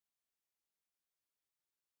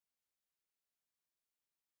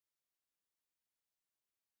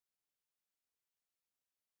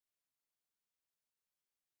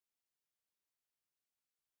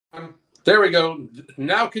There we go.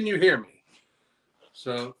 Now can you hear me?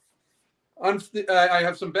 So I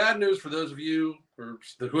have some bad news for those of you or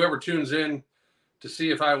whoever tunes in to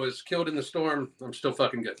see if I was killed in the storm. I'm still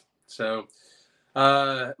fucking good. So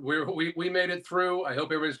we made it through. I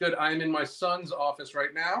hope everybody's good. I'm in my son's office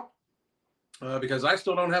right now because I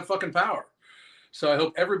still don't have fucking power. So I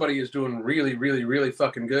hope everybody is doing really, really, really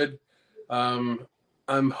fucking good. I'm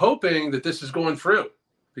hoping that this is going through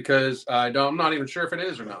because I'm not even sure if it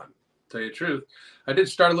is or not. Tell you the truth. I did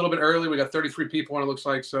start a little bit early. We got 33 people on, it looks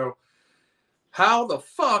like. So how the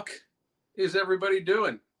fuck is everybody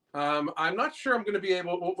doing? I'm not sure I'm going to be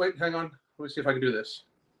able. Oh, wait, hang on. Let me see if I can do this.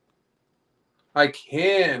 I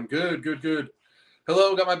can. Good, good, good.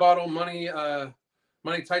 Hello, got my bottle. Money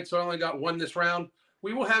tight. So I only got one this round.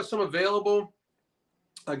 We will have some available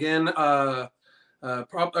again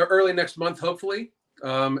early next month, hopefully.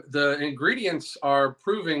 The ingredients are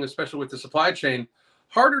proving, especially with the supply chain,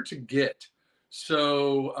 harder to get.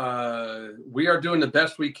 So we are doing the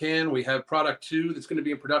best we can. We have product 2 that's going to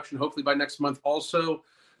be in production hopefully by next month also.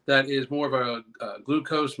 That is more of a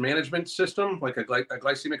glucose management system, like a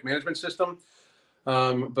glycemic management system.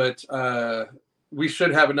 But we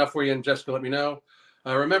should have enough for you. And Jessica, let me know.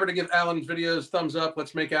 Remember to give Alan's videos thumbs up.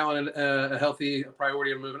 Let's make Alan a healthy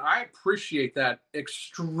priority of movement. I appreciate that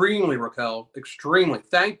extremely, Raquel. Extremely.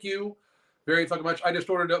 Thank you very fucking much. I just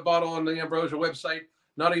ordered a bottle on the Ambrosia website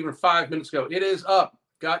not even 5 minutes ago. It is up.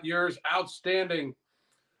 Got yours. Outstanding.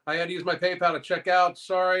 I had to use my PayPal to check out.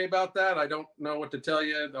 Sorry about that. I don't know what to tell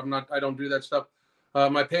you. I don't do that stuff.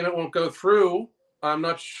 My payment won't go through. I'm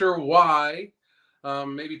not sure why.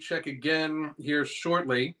 Maybe check again here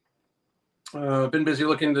shortly. Been busy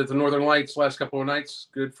looking at the Northern Lights last couple of nights.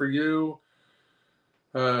 Good for you.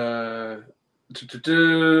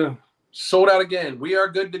 Sold out again. We are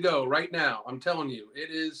good to go right now. I'm telling you, it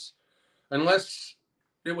is, unless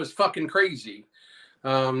it was fucking crazy.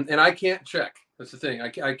 And I can't check. That's the thing. I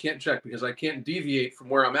can't check because I can't deviate from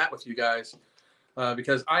where I'm at with you guys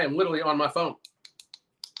because I am literally on my phone.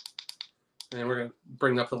 And we're going to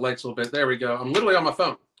bring up the lights a little bit. There we go. I'm literally on my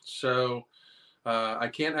phone. So I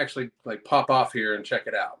can't actually like pop off here and check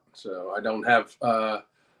it out. So I don't have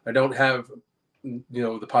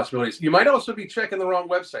the possibilities. You might also be checking the wrong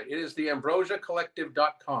website. It is the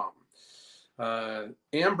ambrosiacollective.com.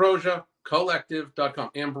 ambrosiacollective.com.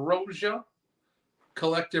 Ambrosia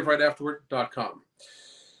Collective right afterward.com.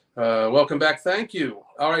 Welcome back. Thank you.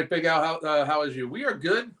 All right, Big Al, how is you? We are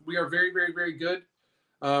good. We are very, very, very good.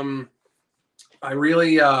 I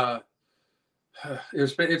really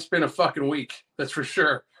it's been a fucking week, that's for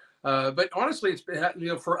sure. But honestly, it's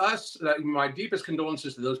been, for us, my deepest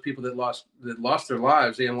condolences to those people that lost their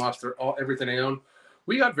lives and lost everything they own.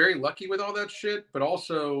 We got very lucky with all that shit, but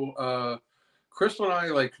also Crystal and I,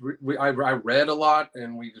 I read a lot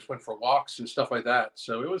and we just went for walks and stuff like that.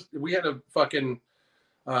 So we had a good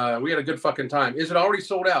fucking time. Is it already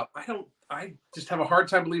sold out? I just have a hard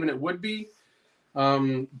time believing it would be.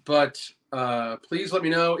 But please let me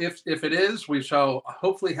know if it is. We shall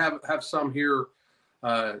hopefully have some here.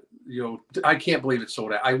 I can't believe it's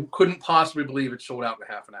sold out. I couldn't possibly believe it sold out in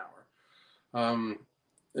half an hour.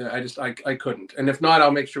 I couldn't. And if not, I'll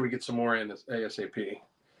make sure we get some more in ASAP.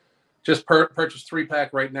 Just purchase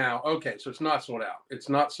 3-pack right now. Okay, so it's not sold out. It's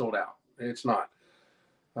not sold out. It's not.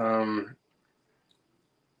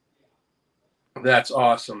 That's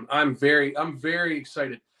awesome. I'm very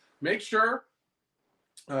excited. Make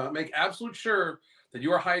absolute sure that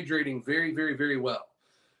you are hydrating very, very, very well.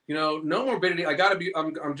 No morbidity.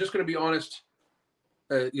 I'm just going to be honest,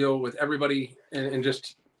 with everybody and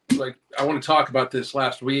just like, I want to talk about this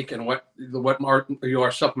last week and what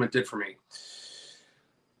our supplement did for me.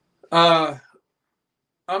 I'm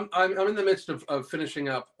in the midst of finishing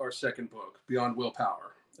up our second book, Beyond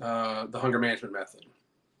Willpower, the Hunger Management Method.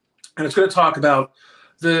 And it's going to talk about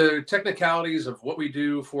the technicalities of what we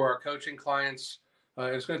do for our coaching clients.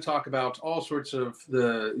 It's going to talk about all sorts of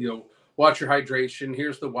watch your hydration.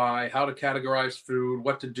 Here's the why, how to categorize food,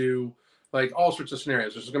 what to do, like all sorts of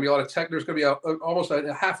scenarios. There's going to be a lot of tech. There's going to be almost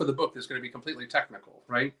a half of the book that's going to be completely technical,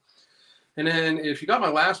 right? And then if you got my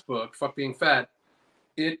last book, Fuck Being Fat,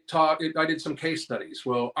 I did some case studies.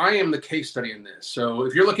 Well, I am the case study in this. So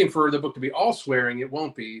if you're looking for the book to be all swearing, it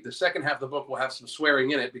won't be. The second half of the book will have some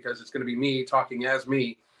swearing in it because it's going to be me talking as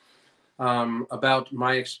me about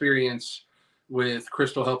my experience with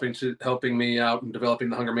Crystal helping me out and developing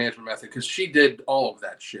the hunger management method, because she did all of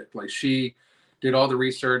that shit. Like, she did all the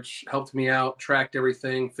research, helped me out, tracked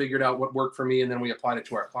everything, figured out what worked for me, and then we applied it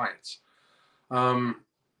to our clients.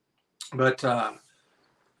 But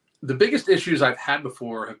the biggest issues I've had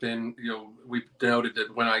before have been, we've noted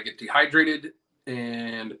that when I get dehydrated,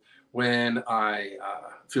 And when I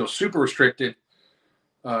feel super restricted,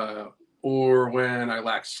 or when I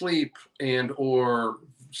lack sleep and or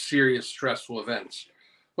serious stressful events.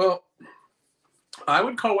 Well, I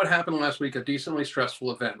would call what happened last week a decently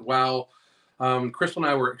stressful event. While Crystal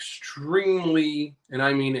and I were extremely, and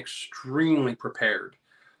I mean extremely prepared.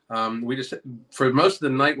 We just, for most of the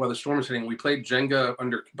night while the storm was hitting, we played Jenga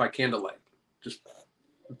by candlelight. Just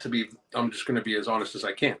to be, I'm just going to be as honest as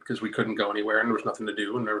I can, because we couldn't go anywhere and there was nothing to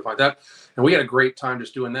do and everything like that. And we had a great time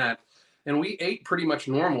just doing that. And we ate pretty much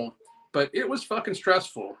normal, but it was fucking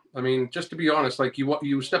stressful. I mean, just to be honest, like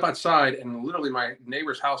you step outside and literally my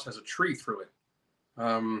neighbor's house has a tree through it.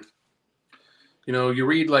 You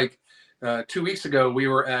read like 2 weeks ago, we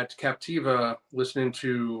were at Captiva listening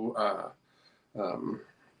to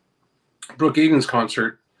Brooke Eden's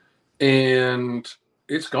concert, and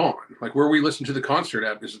it's gone. Like where we listened to the concert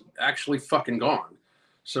at is actually fucking gone.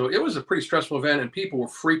 So it was a pretty stressful event, and people were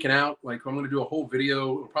freaking out. Like I'm going to do a whole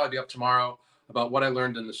video, it'll probably be up tomorrow, about what I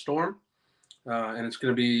learned in the storm. And it's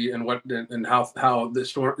going to be and how the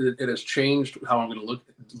storm it has changed how I'm going to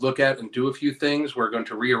look at and do a few things. We're going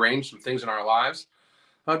to rearrange some things in our lives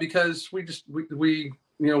because we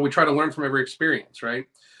try to learn from every experience, right?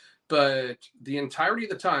 But the entirety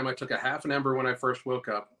of the time, I took a half an ember when I first woke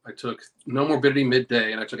up. I took no morbidity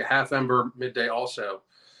midday, and I took a half ember midday also.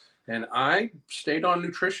 And I stayed on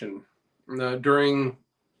nutrition during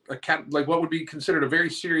what would be considered a very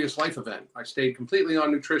serious life event. I stayed completely on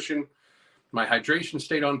nutrition. My hydration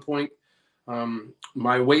stayed on point.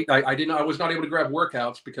 My weight, I was not able to grab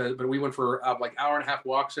workouts but we went for like hour and a half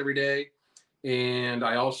walks every day. And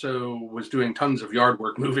I also was doing tons of yard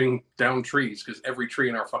work, moving down trees, because every tree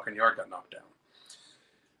in our fucking yard got knocked down.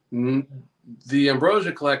 The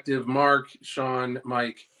Ambrosia Collective, Mark, Sean,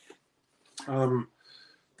 Mike,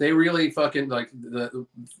 they really fucking like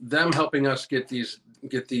them helping us get these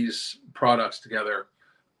products together.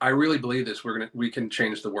 I really believe this. We can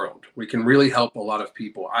change the world. We can really help a lot of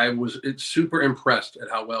people. It's super impressed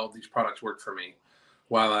at how well these products worked for me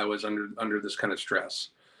while I was under this kind of stress.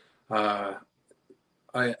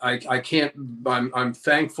 I can't. I'm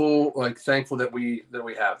thankful that we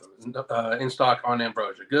have them in stock on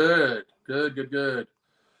Ambrosia. Good.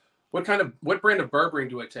 What brand of berberine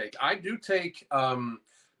do I take? I do take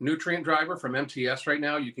Nutrient Driver from MTS right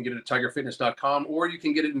now. You can get it at tigerfitness.com, or you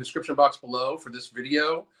can get it in the description box below for this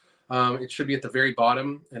video. It should be at the very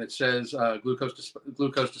bottom, and it says glucose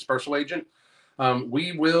dispersal agent.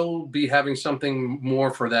 We will be having something more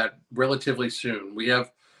for that relatively soon. We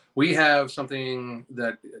have something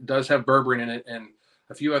that does have berberine in it and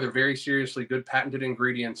a few other very seriously good patented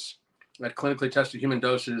ingredients at clinically tested human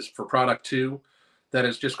doses for product 2. That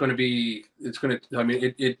is just going to be,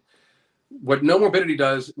 what no morbidity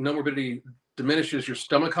does, no morbidity diminishes your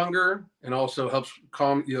stomach hunger and also helps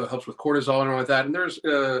helps with cortisol and all like that. And there's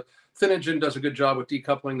Thinogen does a good job with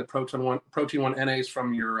decoupling the protein 1 NAs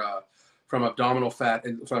from your from abdominal fat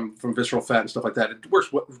and from visceral fat and stuff like that. It works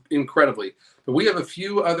incredibly. But we have a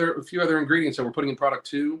few other ingredients that we're putting in product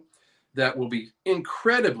 2 that will be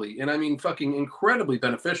incredibly, and I mean fucking incredibly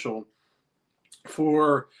beneficial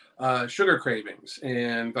for sugar cravings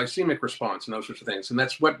and glycemic response and those sorts of things. And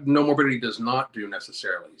that's what no morbidity does not do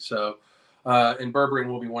necessarily. So, and berberine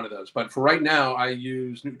will be one of those. But for right now, I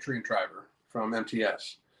use Nutrient Driver from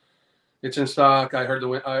MTS. It's in stock. I heard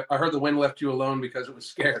the wind left you alone because it was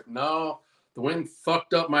scared. No, the wind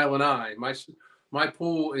fucked up my lanai. My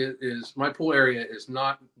pool area is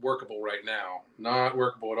not workable right now. Not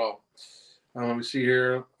workable at all. Let me see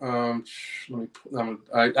here. I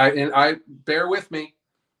bear with me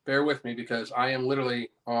because I am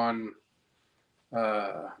literally on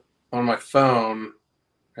my phone,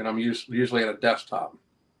 and I'm usually at a desktop.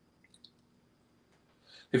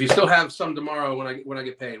 If you still have some tomorrow when I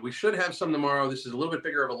get paid, we should have some tomorrow. This is a little bit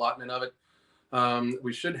bigger of allotment of it.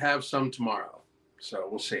 We should have some tomorrow, so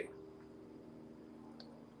we'll see.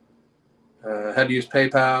 Had to use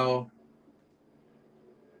PayPal.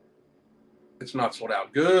 It's not sold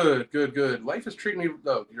out. Good. Life is treating me.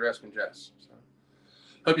 Oh, you're asking Jess. So,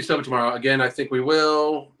 hope you still have it tomorrow. Again, I think we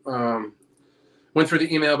will. Went through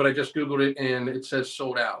the email, but I just Googled it and it says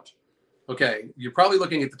sold out. Okay, you're probably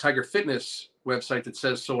looking at the Tiger Fitness website that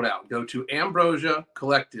says sold out. Go to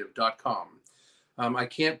ambrosiacollective.com. I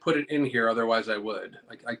can't put it in here, otherwise I would.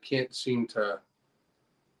 I can't seem to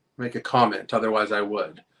make a comment, otherwise I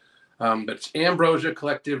would. But it's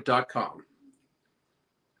ambrosiacollective.com.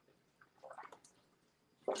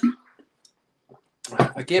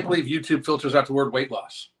 I can't believe YouTube filters out the word weight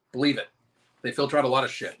loss. Believe it. They filter out a lot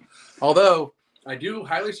of shit. Although, I do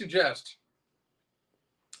highly suggest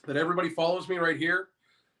that everybody follows me right here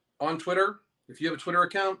on Twitter. if you have a Twitter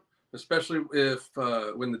account, especially if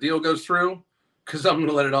when the deal goes through, because I'm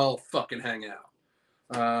gonna let it all fucking hang out.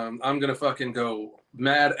 I'm gonna fucking go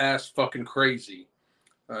mad ass fucking crazy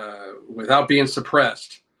without being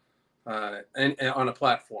suppressed and on a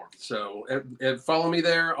platform. So follow me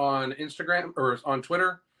there on Instagram or on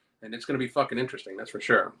Twitter, and it's gonna be fucking interesting. That's for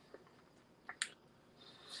sure.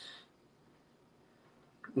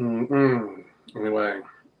 Anyway,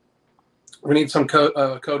 we need some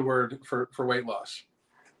code word for weight loss.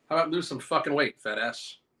 How about lose some fucking weight, fat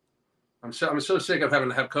ass? I'm so sick of having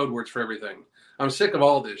to have code words for everything. I'm sick of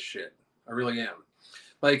all this shit. I really am.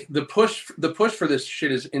 Like the push for this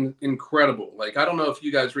shit is incredible. Like I don't know if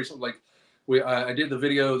you guys recently I did the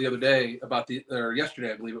video the other day about or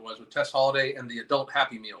yesterday I believe it was with Tess Holiday and the adult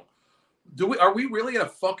Happy Meal. Are we really at a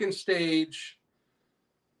fucking stage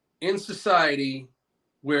in society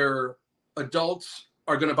where adults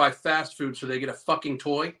are going to buy fast food so they get a fucking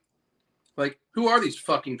toy? Like, who are these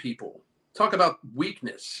fucking people? Talk about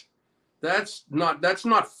weakness. That's not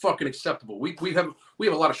fucking acceptable. We have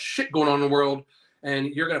a lot of shit going on in the world, and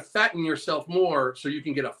you're going to fatten yourself more so you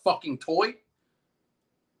can get a fucking toy?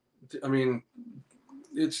 I mean,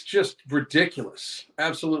 it's just ridiculous.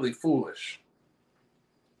 Absolutely foolish.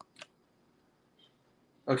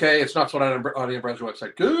 Okay, it's not sold out on the Browser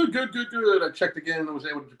website. Good. I checked again and was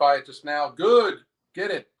able to buy it just now. Good.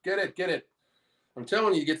 Get it. I'm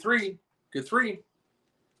telling you, get three.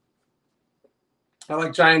 I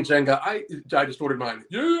like Giant Jenga. I just ordered mine.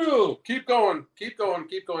 Yeah, keep going.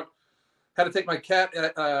 Had to take my cat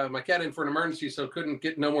in for an emergency, so couldn't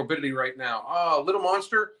get no morbidity right now. Oh, Little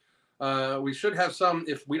Monster. We should have some.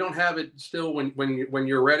 If we don't have it still, when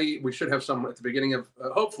you're ready, we should have some at the beginning of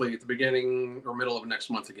hopefully at the beginning or middle of next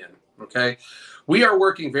month again. Okay, we are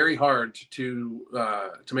working very hard to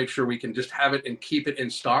make sure we can just have it and keep it in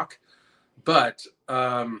stock, but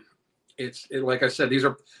like I said,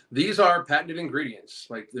 these are patented ingredients.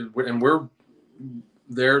 Like, and we're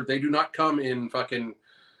there. They do not come in fucking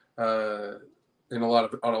in a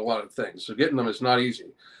lot of things. So getting them is not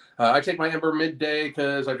easy. I take my Ember midday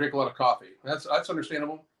because I drink a lot of coffee. That's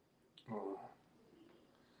understandable.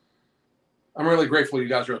 I'm really grateful you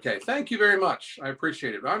guys are okay. Thank you very much. I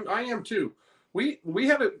appreciate it. I am too. We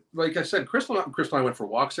have it, like I said, Crystal and I went for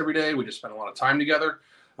walks every day. We just spent a lot of time together.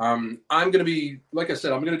 I'm going to be, like I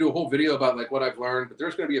said, I'm going to do a whole video about like what I've learned, but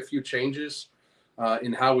there's going to be a few changes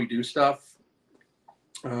in how we do stuff,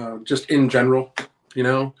 just in general, you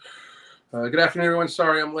know. Good afternoon, everyone.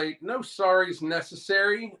 Sorry I'm late. No sorries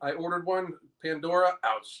necessary. I ordered one. Pandora,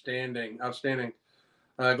 outstanding.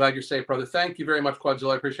 Glad you're safe, brother. Thank you very much,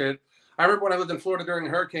 Quadzilla. I appreciate it. I remember when I lived in Florida during a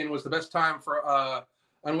hurricane was the best time for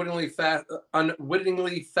unwittingly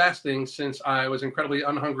fasting since I was incredibly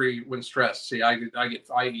unhungry when stressed. See, I eat every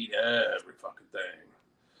fucking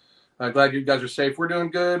thing. Glad you guys are safe. We're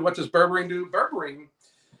doing good. What does berberine do? Berberine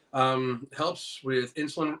helps with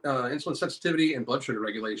insulin sensitivity and blood sugar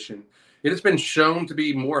regulation. It has been shown to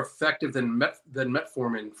be more effective than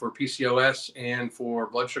metformin for PCOS and for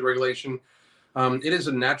blood sugar regulation. It is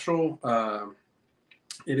a natural.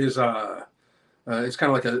 It's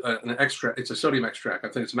kind of like an extract. It's a sodium extract. I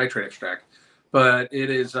think it's a nitrate extract, but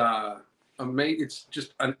it is it's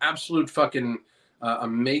just an absolute fucking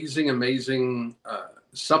amazing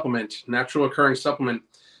supplement, natural occurring supplement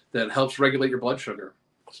that helps regulate your blood sugar.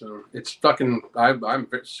 So it's fucking. I'm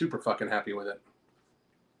super fucking happy with it.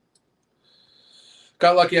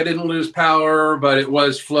 Got lucky I didn't lose power, but it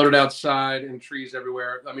was floated outside and trees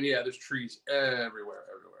everywhere. I mean, yeah, there's trees everywhere.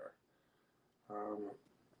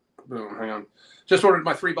 Boom, hang on. Just ordered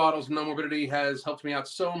my 3 bottles. No Morbidity has helped me out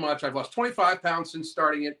so much. I've lost 25 pounds since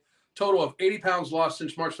starting it. Total of 80 pounds lost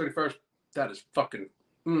since March 31st. That is fucking,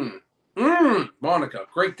 Monica,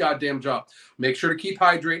 great goddamn job. Make sure to keep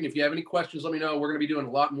hydrating. If you have any questions, let me know. We're going to be doing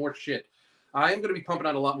a lot more shit. I am going to be pumping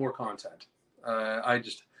out a lot more content.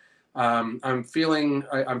 I'm feeling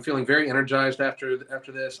very energized after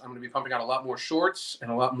this. I'm going to be pumping out a lot more shorts and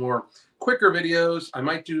a lot more quicker videos. I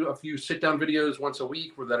might do a few sit-down videos once a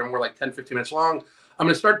week that are more like 10, 15 minutes long. I'm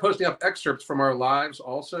going to start posting up excerpts from our lives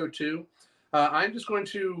also too. I'm just going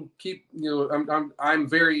to keep, I'm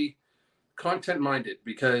very content-minded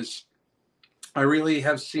because I really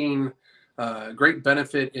have seen great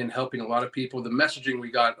benefit in helping a lot of people. The messaging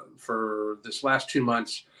we got for this last 2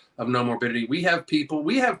 months of No Morbidity. We have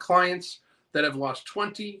clients that have lost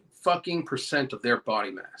 20% of their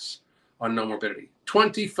body mass on No Morbidity.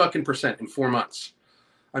 20% in 4 months.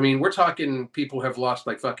 I mean, we're talking people have lost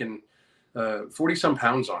like fucking 40 some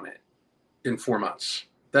pounds on it in 4 months.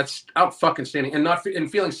 That's out fucking standing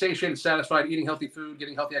and feeling satiated, satisfied, eating healthy food,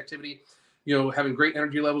 getting healthy activity, having great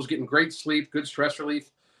energy levels, getting great sleep, good stress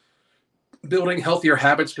relief. building healthier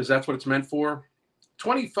habits, because that's what it's meant for.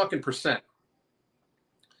 20 fucking percent.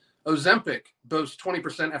 Ozempic boasts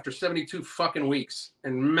 20% after 72 fucking weeks,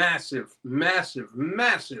 and massive, massive,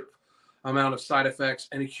 massive amount of side effects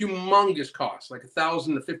and a humongous cost, like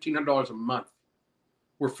 $1,000 to $1,500 a month,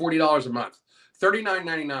 or $40 a month,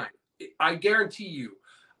 $39.99. I guarantee you,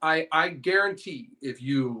 I guarantee if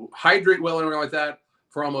you hydrate well and everything like that,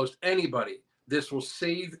 for almost anybody, this will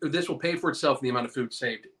pay for itself in the amount of food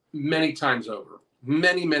saved many times over,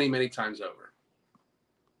 many, many, many times over.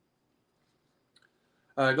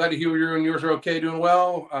 Glad to hear you and yours are okay, doing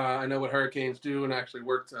well. I know what hurricanes do, and actually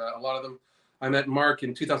worked a lot of them. I met Mark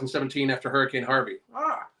in 2017 after Hurricane Harvey.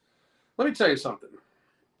 Let me tell you something.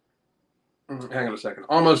 Hang on a second.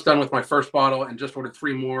 Almost done with my first bottle and just ordered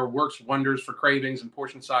 3 more. Works wonders for cravings and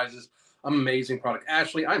portion sizes. Amazing product.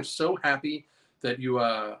 Ashley, I'm so happy that you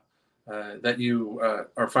are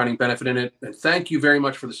finding benefit in it. And thank you very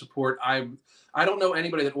much for the support. I don't know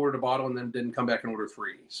anybody that ordered a bottle and then didn't come back and order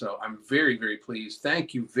 3. So I'm very, very pleased.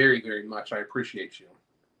 Thank you very, very much. I appreciate you.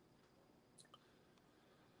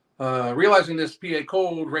 Realizing this PA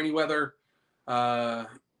cold, rainy weather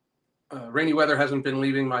hasn't been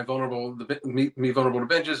leaving me vulnerable to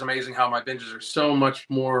binges. Amazing how my binges are so much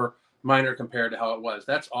more minor compared to how it was.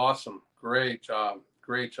 That's awesome. Great job.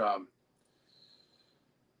 Great job.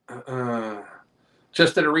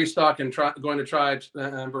 Just did a restock and going to try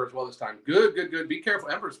Ember as well this time. Good, good, good. Be careful.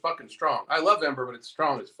 Ember's fucking strong. I love Ember, but it's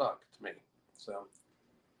strong as fuck to me. So,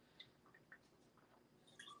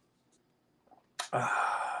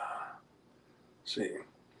 see.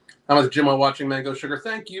 I'm at the gym while watching Mango Sugar.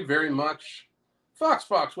 Thank you very much. Fox,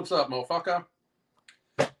 what's up, motherfucker?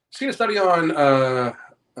 Seen a study on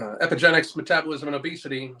epigenetics, metabolism, and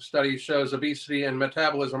obesity. Study shows obesity and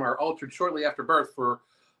metabolism are altered shortly after birth for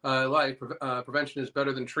life. Prevention is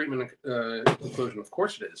better than treatment. Conclusion. Of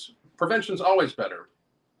course it is. Prevention is always better.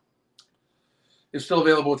 It's still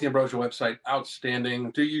available at the Ambrosia website. Outstanding.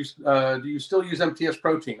 Do you still use MTS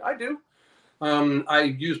protein? I do.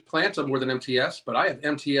 I use Planta more than MTS, but I have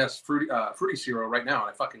MTS fruity cereal right now, and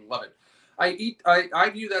I fucking love it. I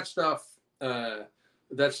view that stuff as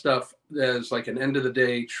like an end of the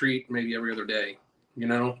day treat, maybe every other day. You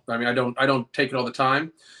know, I mean, I don't take it all the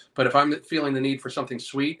time, but if I'm feeling the need for something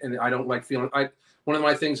sweet and I don't like feeling, one of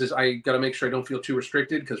my things is I got to make sure I don't feel too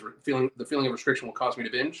restricted, because the feeling of restriction will cause me to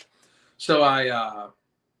binge. So I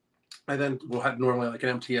then will have normally like an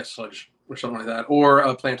MTS sludge or something like that, or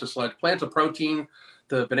a Planta sludge. Planta protein,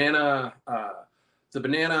 the banana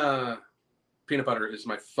peanut butter is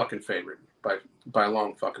my fucking favorite by a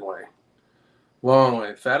long fucking way. Long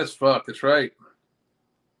way. Fat as fuck. That's right.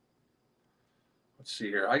 Let's see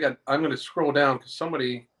here. I'm going to scroll down because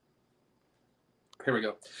somebody. Here we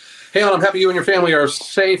go. Hey, I'm happy you and your family are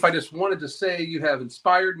safe. I just wanted to say you have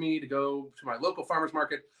inspired me to go to my local farmers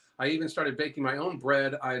market. I even started baking my own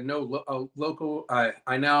bread. I know local.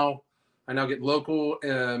 I now get local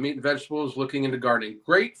meat and vegetables. Looking into gardening.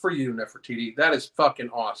 Great for you, Nefertiti. That is fucking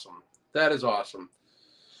awesome. That is awesome.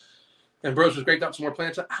 And Bros was great. Got some more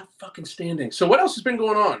plants. Out fucking standing. So what else has been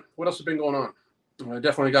going on? I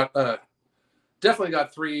definitely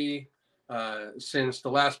got 3 since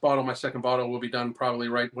the last bottle. My second bottle will be done probably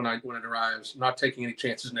right when it arrives. Not taking any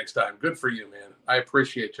chances next time. Good for you, man. I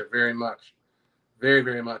appreciate you very much. Very,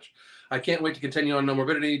 very much. I can't wait to continue on No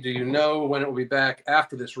Morbidity. Do you know when it will be back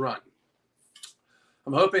after this run?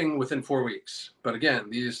 I'm hoping within 4 weeks. But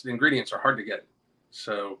again, the ingredients are hard to get.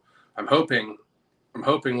 So I'm hoping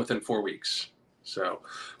within 4 weeks. So,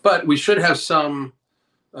 but we should have some.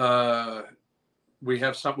 We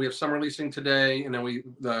have some releasing today, and then we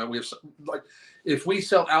have some, like, if we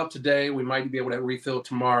sell out today, we might be able to refill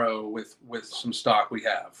tomorrow with some stock we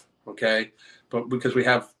have. Okay, but because we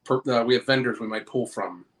have vendors we might pull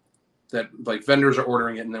from, that like vendors are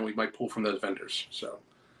ordering it, and then we might pull from those vendors. So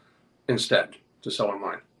instead to sell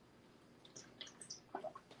online,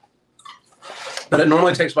 but it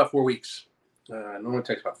normally takes about 4 weeks. The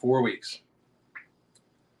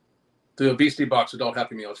obesity box adult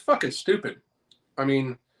Happy Meal is fucking stupid. I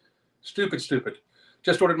mean, stupid.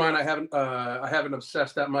 Just ordered mine. I haven't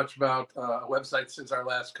obsessed that much about a website since our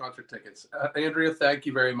last concert tickets. Andrea, thank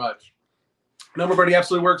you very much. No Morbidity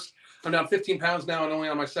absolutely works. I'm down 15 pounds now and only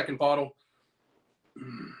on my second bottle.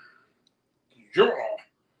 Yeah.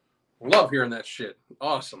 Love hearing that shit.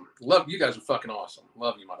 Awesome. Love you guys are fucking awesome.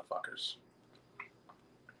 Love you motherfuckers.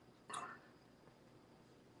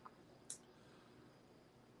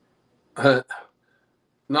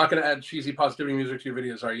 Not going to add cheesy positivity music to your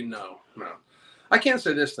videos, are you? No. I can't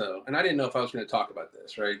say this, though, and I didn't know if I was going to talk about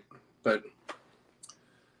this, right? But,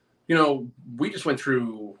 you know, we just went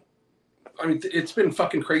through I mean, it's been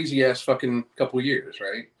fucking crazy ass fucking couple of years,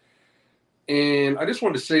 right? And I just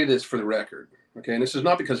wanted to say this for the record, okay? And this is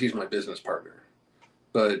not because he's my business partner,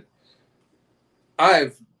 but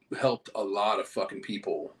I've helped a lot of fucking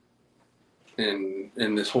people in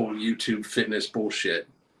this whole YouTube fitness bullshit.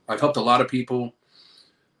 I've helped a lot of people,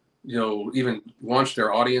 even launch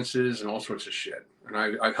their audiences and all sorts of shit. And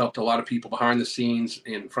I've helped a lot of people behind the scenes,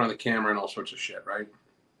 in front of the camera, and all sorts of shit, right?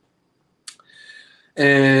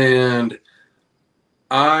 And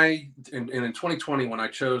in 2020, when I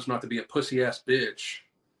chose not to be a pussy ass bitch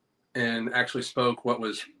and actually spoke what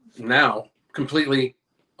was now completely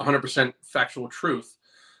 100% factual truth,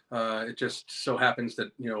 it just so happens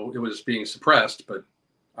that, it was being suppressed, but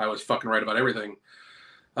I was fucking right about everything.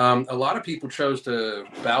 A lot of people chose to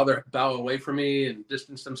bow away from me and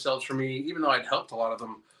distance themselves from me, even though I'd helped a lot of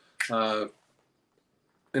them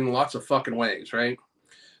in lots of fucking ways, right?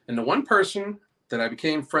 And the one person that I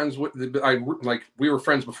became friends with, we were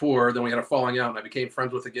friends before, then we had a falling out, and I became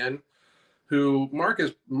friends with again. Who Mark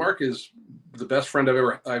is the best friend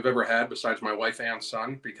I've ever had, besides my wife and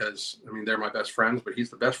son, because I mean they're my best friends, but he's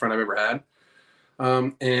the best friend I've ever had.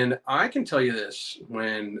 And I can tell you this: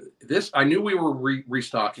 I knew we were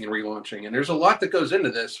restocking and relaunching, and there's a lot that goes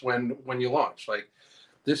into this when you launch. Like,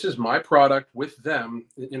 this is my product with them,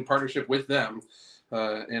 in partnership with them.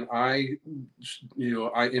 And I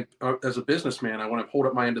as a businessman, I want to hold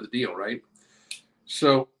up my end of the deal, right?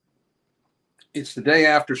 So it's the day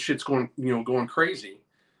after shit's going crazy,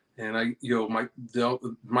 and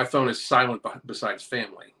my phone is silent besides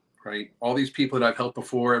family, right? All these people that I've helped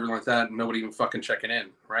before, everything like that, and nobody even fucking checking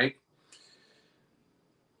in, right?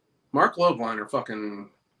 Mark Lobliner fucking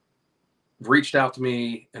reached out to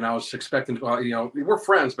me, and I was expecting to, we're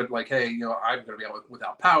friends, but like, hey, I'm going to be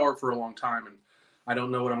without power for a long time, and I don't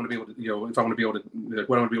know what I'm going to be able to, if I'm going to be able to,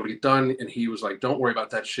 what I'm going to be able to get done. And he was like, don't worry about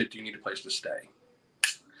that shit. Do you need a place to stay?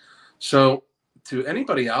 So to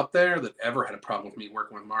anybody out there that ever had a problem with me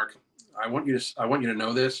working with Mark, I want you to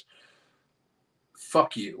know this.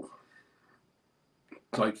 Fuck you.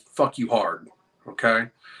 Like, fuck you hard. Okay.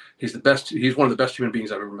 He's the best. He's one of the best human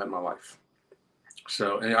beings I've ever met in my life.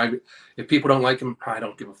 So, and if people don't like him, I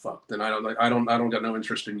don't give a fuck. Then I don't got no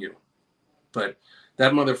interest in you. But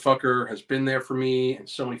that motherfucker has been there for me in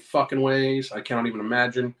so many fucking ways. I cannot even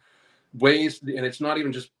imagine ways. And it's not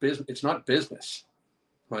even just business. It's not business.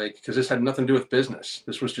 Like, because this had nothing to do with business.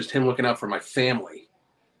 This was just him looking out for my family.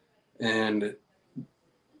 And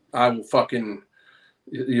I will fucking,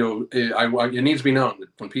 it needs to be known that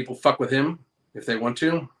when people fuck with him, if they want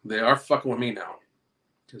to, they are fucking with me now.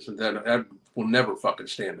 Because that will never fucking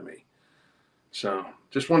stand to me. So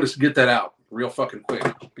just wanted to get that out real fucking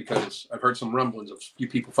quick, because I've heard some rumblings of you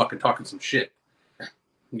people fucking talking some shit.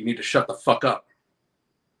 You need to shut the fuck up.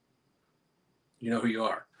 You know who you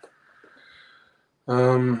are.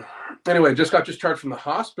 Anyway, just got discharged from the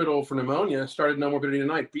hospital for pneumonia. Started no morbidity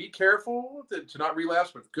tonight. Be careful to not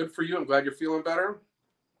relapse, but good for you. I'm glad you're feeling better.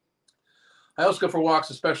 I also go for walks,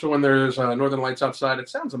 especially when there's northern lights outside. It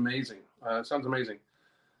sounds amazing.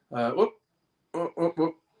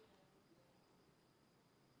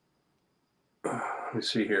 Let me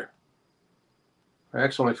see here. I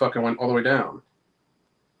accidentally fucking went all the way down.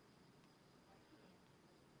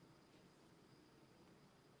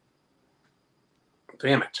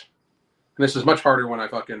 Damn it. And this is much harder when I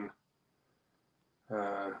fucking...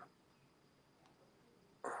 I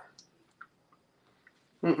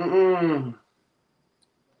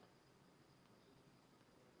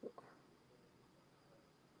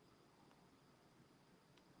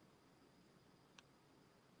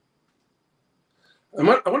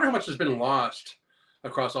wonder how much has been lost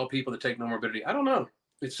across all people that take no morbidity. I don't know.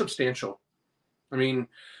 It's substantial. I mean,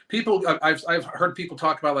 people. I've heard people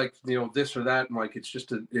talk about, like, this or that, and like it's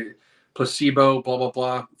just a placebo, blah blah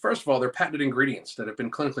blah. First of all, they're patented ingredients that have been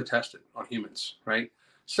clinically tested on humans, right?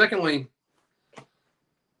 Secondly,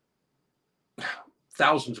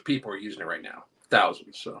 thousands of people are using it right now.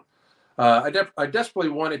 Thousands. So I desperately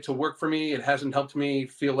want it to work for me. It hasn't helped me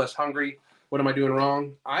feel less hungry. What am I doing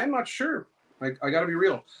wrong? I'm not sure. I got to be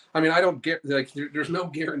real. I mean, I don't get, like, there's no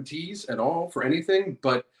guarantees at all for anything,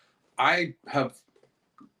 but I have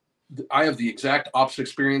the exact opposite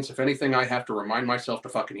experience. If anything, I have to remind myself to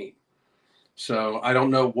fucking eat. So I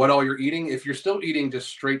don't know what all you're eating. If you're still eating just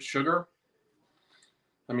straight sugar,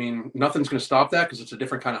 I mean, nothing's going to stop that, because it's a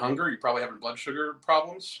different kind of hunger. You're probably having blood sugar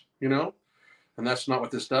problems, and that's not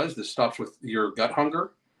what this does. This stops with your gut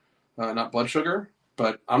hunger, not blood sugar.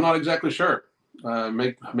 But I'm not exactly sure.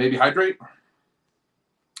 Maybe hydrate.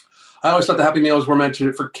 I always thought the Happy Meals were meant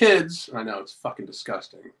for kids. I know, it's fucking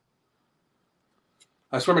disgusting.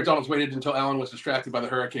 I swear McDonald's waited until Alan was distracted by the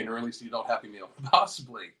hurricane to release the adult Happy Meal.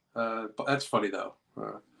 Possibly. But that's funny, though.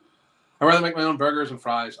 I'd rather make my own burgers and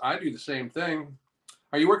fries. I do the same thing.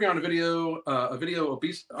 Are you working on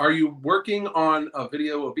Are you working on a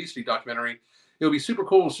video obesity documentary? It would be super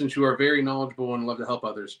cool since you are very knowledgeable and love to help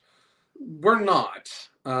others. We're not.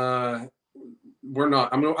 We're not.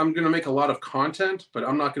 I'm going to make a lot of content, but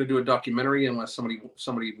I'm not going to do a documentary unless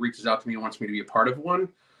somebody reaches out to me and wants me to be a part of one.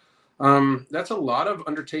 That's a lot of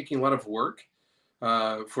undertaking, a lot of work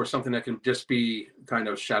for something that can just be kind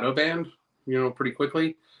of shadow banned, pretty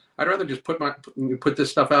quickly. I'd rather just put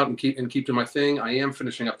this stuff out and keep to my thing. I am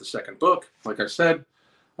finishing up the second book, like I said.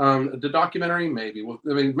 The documentary, maybe.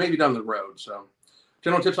 Maybe down the road. So,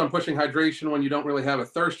 general tips on pushing hydration when you don't really have a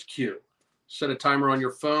thirst cue. Set a timer on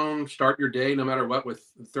your phone. Start your day, no matter what,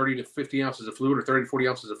 with 30 to 50 ounces of fluid or 30 to 40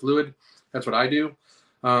 ounces of fluid. That's what I do.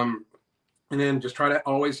 And then just try to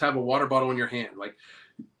always have a water bottle in your hand. Like,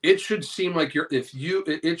 it should seem like you're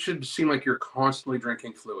constantly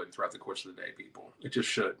drinking fluid throughout the course of the day, people. It just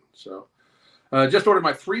should. So, just ordered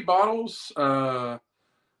my 3 bottles from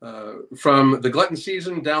the glutton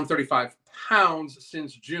season, down 35 pounds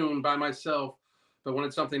since June by myself, but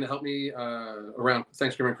wanted something to help me around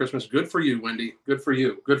Thanksgiving and Christmas. Good for you, Wendy. Good for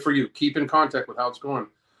you. Good for you. Keep in contact with how it's going.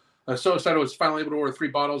 So excited I was finally able to order 3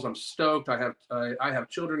 bottles. I'm stoked. I have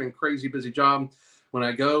children and crazy busy job. When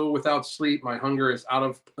I go without sleep, my hunger is out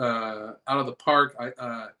of the park.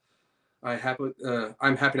 I'm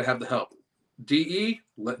happy to have the help. DE,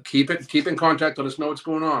 keep in contact. Let us know what's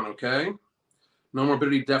going on. Okay. No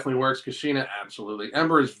Morbidity definitely works. Kashina, absolutely.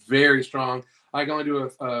 Ember is very strong. I can only do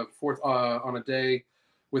a fourth on a day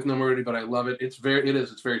with No Morbidity, but I love it. It's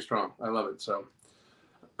very strong. I love it. So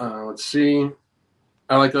let's see.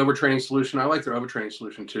 I like the overtraining solution. I like their overtraining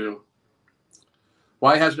solution too.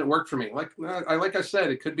 Why hasn't it worked for me? Like I said,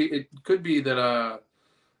 it could be that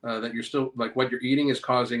that you're still, like, what you're eating is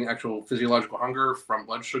causing actual physiological hunger from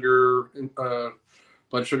blood sugar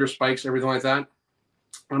spikes, everything like that.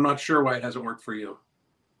 I'm not sure why it hasn't worked for you.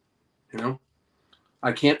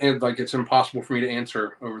 I can't, it's impossible for me to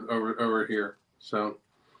answer over here. So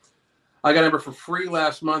I got Ember for free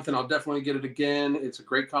last month, and I'll definitely get it again. It's a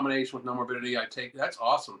great combination with No Morbidity. That's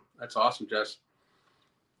awesome. That's awesome, Jess.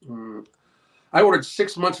 I ordered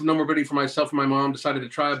 6 months of No Morbidity for myself and my mom. Decided to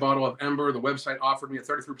try a bottle of Ember. The website offered me a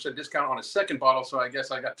 33% discount on a second bottle, so I guess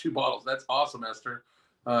I got 2 bottles. That's awesome, Esther.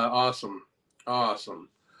 Awesome.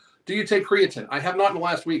 Do you take creatine? I have not in the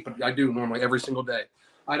last week, but I do normally every single day.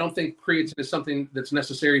 I don't think creatine is something that's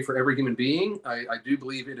necessary for every human being. I do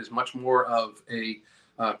believe it is much more of a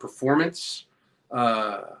performance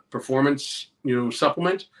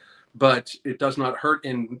supplement, but it does not hurt.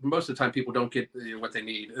 And most of the time, people don't get what they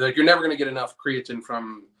need. Like, you're never going to get enough creatine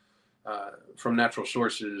from natural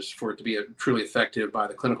sources for it to be truly effective by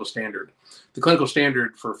the clinical standard. The clinical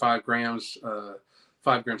standard for 5 grams a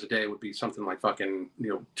day would be something like fucking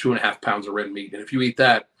 2.5 pounds of red meat. And if you eat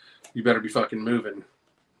that, you better be fucking moving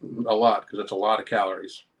a lot, because that's a lot of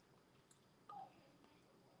calories.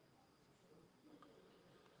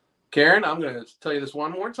 Karen, I'm going to tell you this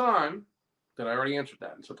one more time that I already answered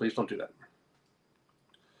that, so please don't do that.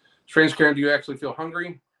 Strange Karen, do you actually feel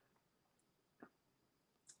hungry?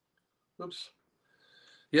 Oops.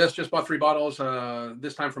 Yes, just bought 3 bottles.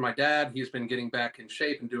 This time for my dad. He's been getting back in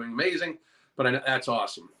shape and doing amazing. But that's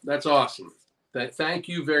awesome. That's awesome. Thank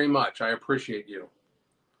you very much. I appreciate you.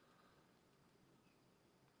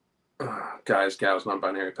 Guys, gals,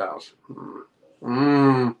 non-binary pals.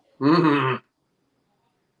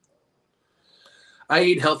 I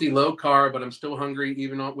eat healthy, low carb, but I'm still hungry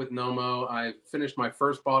even with Nomo. I finished my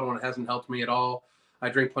first bottle and it hasn't helped me at all. I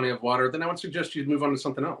drink plenty of water. Then I would suggest you move on to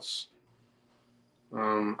something else.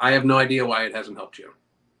 I have no idea why it hasn't helped you,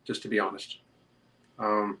 just to be honest.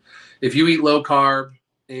 If you eat low carb,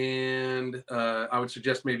 and I would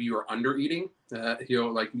suggest maybe you are under eating,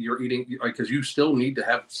 like you're eating, because you still need to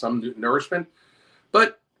have some nourishment,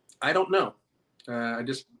 but I don't know.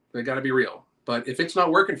 They got to be real. But if it's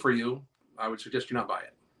not working for you, I would suggest you not buy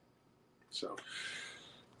it. So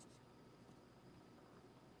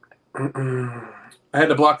I had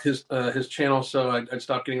to block his channel, so I'd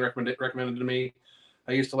stopped getting recommended to me.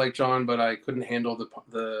 I used to like John, but I couldn't handle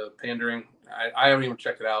the pandering. I haven't even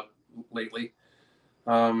checked it out lately.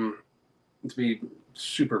 To be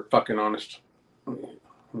super fucking honest. Let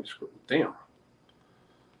me scroll. Damn.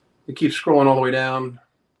 He keeps scrolling all the way down.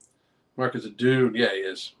 Mark is a dude. Yeah, he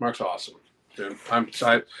is. Mark's awesome. Dude, I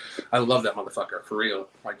love that motherfucker, for real.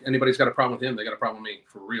 Like, anybody's got a problem with him, they got a problem with me.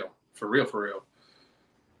 For real. For real, for real.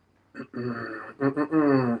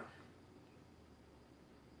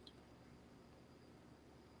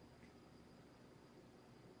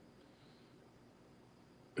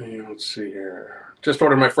 Let's see here. Just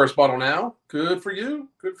ordered my first bottle now. Good for you.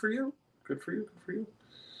 Good for you. Good for you. Good for you.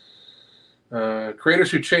 Creators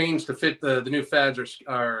who change to fit the new fads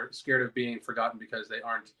are scared of being forgotten because they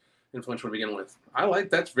aren't influential to begin with. I like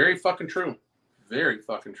that's very fucking true. Very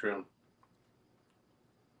fucking true.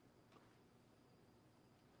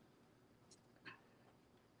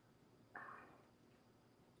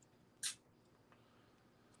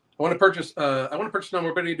 I want to purchase No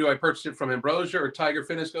Morbidity. Do I purchase it from Ambrosia or Tiger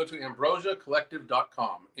Fitness? Go to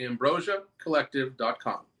ambrosiacollective.com.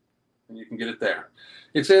 ambrosiacollective.com. And you can get it there.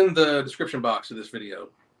 It's in the description box of this video.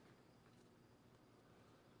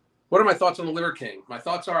 What are my thoughts on the Liver King? My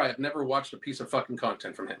thoughts are I have never watched a piece of fucking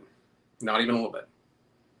content from him. Not even a little bit.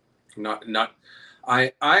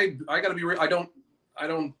 I gotta be real. I don't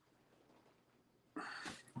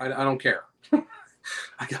care.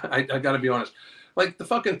 I gotta be honest. Like the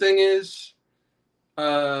fucking thing is,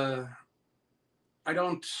 I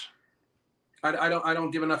don't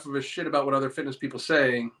give enough of a shit about what other fitness people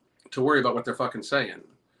say to worry about what they're fucking saying.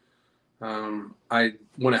 I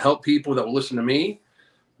want to help people that will listen to me.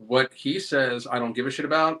 What he says, I don't give a shit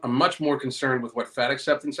about. I'm much more concerned with what fat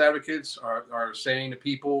acceptance advocates are saying to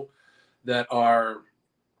people that are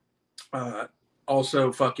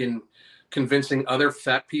also fucking convincing other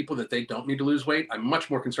fat people that they don't need to lose weight. I'm much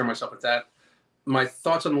more concerned myself with that. My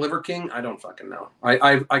thoughts on Liver King, I don't fucking know.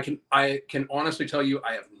 I can honestly tell you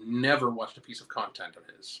I have never watched a piece of content of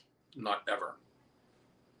his. Not ever.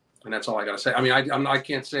 And that's all I got to say. I mean, I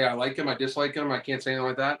can't say I like him. I dislike him. I can't say anything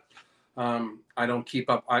like that. I don't keep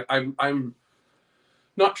up. I'm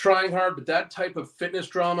not trying hard, but that type of fitness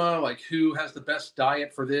drama, like who has the best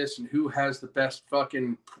diet for this and who has the best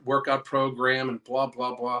fucking workout program and blah,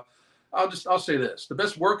 blah, blah. I'll say this. The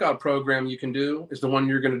best workout program you can do is the one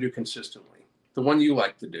you're going to do consistently. The one you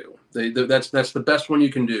like to do. That's the best one you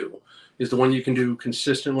can do is the one you can do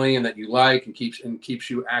consistently and that you like and keeps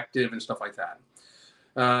you active and stuff like that.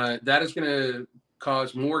 That is going to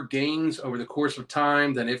cause more gains over the course of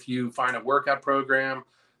time than if you find a workout program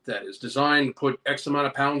that is designed to put X amount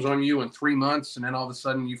of pounds on you in 3 months, and then all of a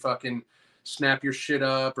sudden you fucking snap your shit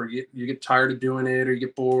up, or you get tired of doing it, or you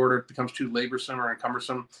get bored, or it becomes too laborsome or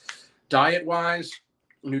cumbersome. Diet-wise,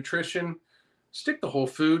 nutrition, stick to whole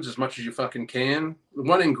foods as much as you fucking can.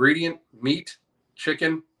 One ingredient, meat,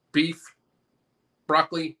 chicken, beef,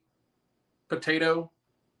 broccoli, potato,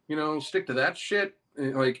 stick to that shit.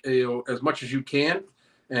 Like as much as you can,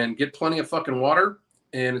 and get plenty of fucking water.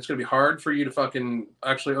 And it's going to be hard for you to fucking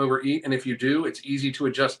actually overeat. And if you do, it's easy to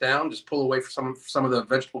adjust down. Just pull away from some of the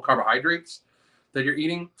vegetable carbohydrates that you're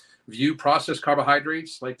eating. View processed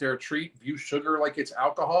carbohydrates like they're a treat. View sugar like it's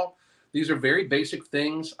alcohol. These are very basic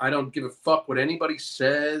things. I don't give a fuck what anybody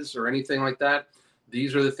says or anything like that.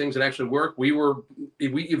 These are the things that actually work. We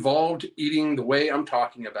evolved eating the way I'm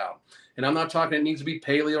talking about. And I'm not talking it needs to be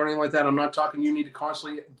paleo or anything like that. I'm not talking you need to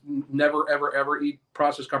constantly never, ever, ever eat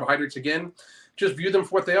processed carbohydrates again. Just view them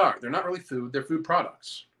for what they are. They're not really food. They're food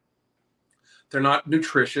products. They're not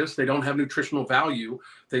nutritious. They don't have nutritional value.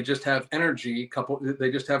 They just have energy.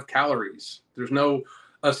 They just have calories. There's no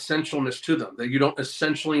essentialness to them. You don't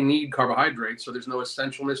essentially need carbohydrates, so there's no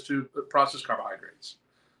essentialness to processed carbohydrates.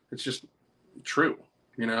 It's just true,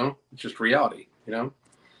 It's just reality,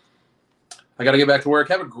 I got to get back to work.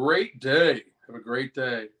 Have a great day. Have a great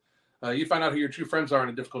day. You find out who your true friends are in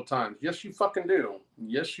a difficult time. Yes, you fucking do.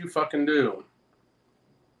 Yes, you fucking do.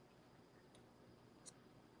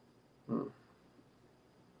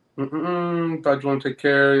 But you want to take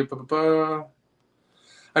care.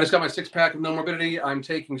 I just got my 6-pack of No Morbidity. I'm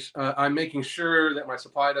making sure that my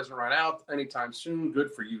supply doesn't run out anytime soon.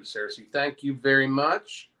 Good for you, Cersei. Thank you very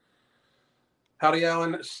much. Howdy,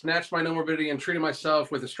 Alan. Snatched my No Morbidity and treated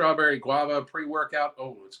myself with a strawberry guava pre-workout.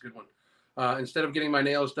 Oh, it's a good one. Instead of getting my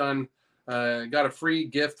nails done, got a free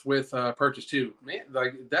gift with purchase too. Man,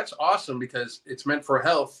 like that's awesome because it's meant for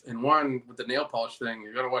health. And one with the nail polish thing,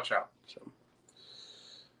 you got to watch out. So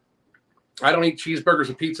I don't eat cheeseburgers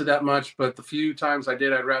and pizza that much, but the few times I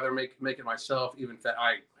did, I'd rather make it myself. Even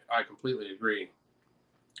I completely agree.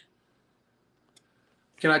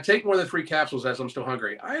 Can I take more than 3 capsules as I'm still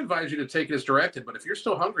hungry? I advise you to take it as directed, but if you're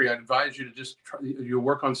still hungry, I'd advise you to just you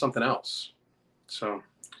work on something else. So,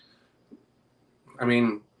 I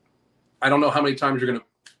mean, I don't know how many times you're going to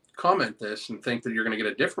comment this and think that you're going to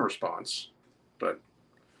get a different response, but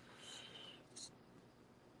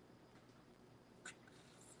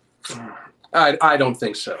I don't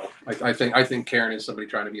think so. I think Karen is somebody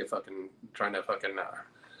trying to try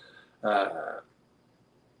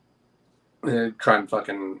and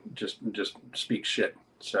fucking just speak shit.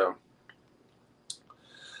 So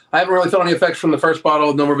I haven't really felt any effects from the first bottle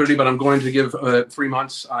of No Morbidity, but I'm going to give 3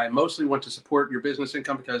 months. I mostly want to support your business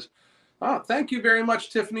income because, thank you very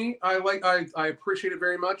much, Tiffany. I appreciate it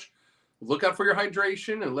very much. Look out for your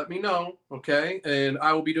hydration and let me know, okay? And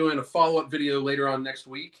I will be doing a follow-up video later on next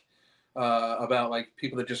week about like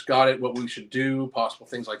people that just got it, what we should do, possible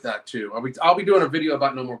things like that too. I'll be doing a video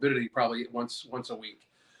about No Morbidity probably once a week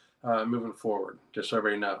moving forward, just so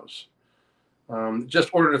everybody knows. Just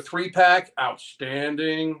ordered a 3-pack.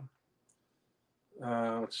 Outstanding.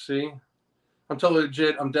 Let's see. I'm totally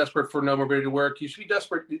legit. I'm desperate for No Morbidity to work. You should be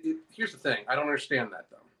desperate. Here's the thing. I don't understand that,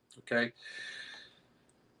 though. Okay.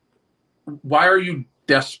 Why are you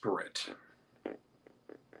desperate?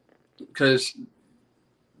 Because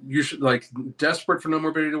you should like desperate for No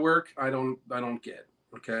Morbidity to work. I don't get.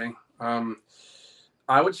 Okay.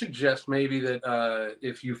 I would suggest maybe that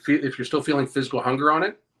if you're still feeling physical hunger on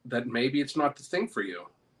it, that maybe it's not the thing for you.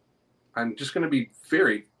 I'm just going to be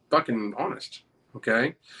very fucking honest.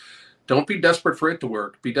 Okay. Don't be desperate for it to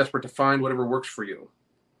work. Be desperate to find whatever works for you.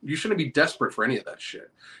 You shouldn't be desperate for any of that shit.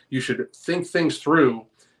 You should think things through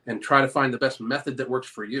and try to find the best method that works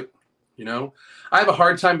for you. You know, I have a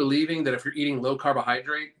hard time believing that if you're eating low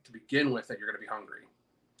carbohydrate to begin with, that you're going to be hungry.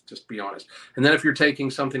 Just be honest. And then if you're taking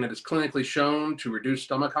something that is clinically shown to reduce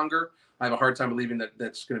stomach hunger, I have a hard time believing that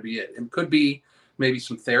that's going to be it. It could be maybe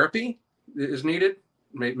some therapy is needed.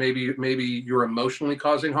 Maybe you're emotionally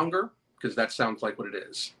causing hunger, because that sounds like what it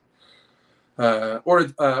is.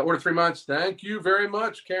 Order 3 months. Thank you very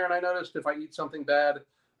much, Karen. I noticed if I eat something bad,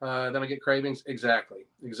 then I get cravings. Exactly.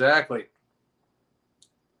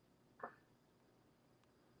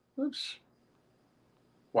 Oops.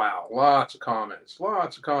 Wow, lots of comments.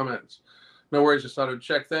 No worries, just thought I'd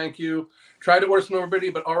check. Thank you. Tried to order some No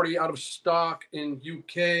Morbidity, but already out of stock in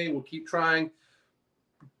UK. We'll keep trying.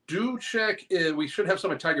 Do check. We should have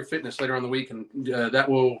some at Tiger Fitness later on the week, and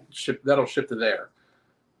that'll ship to there.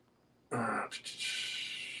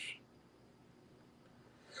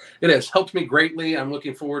 It has helped me greatly. I'm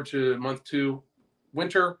looking forward to month 2.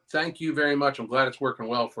 Winter, thank you very much. I'm glad it's working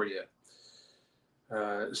well for you.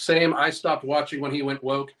 Same. I stopped watching when he went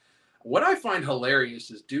woke. What I find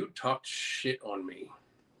hilarious is dude talked shit on me.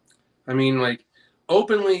 I mean, like,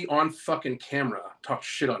 openly on fucking camera talk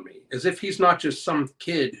shit on me as if he's not just some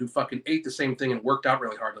kid who fucking ate the same thing and worked out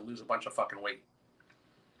really hard to lose a bunch of fucking weight.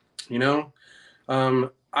 You know,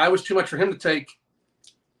 I was too much for him to take.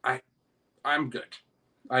 I'm good.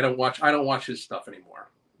 I don't watch his stuff anymore.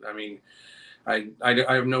 I mean, I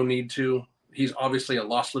have no need to. He's obviously a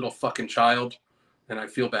lost little fucking child, and I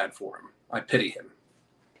feel bad for him. I pity him.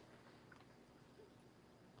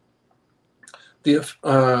 The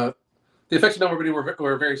effects of No Morbidity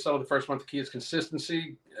were very subtle the first month. The key is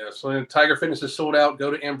consistency. So Tiger Fitness is sold out. Go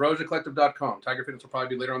to ambrosiacollective.com. Tiger Fitness will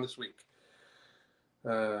probably be later on this week.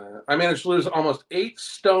 I managed to lose almost 8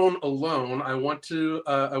 stone alone. I want the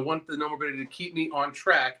No Morbidity to keep me on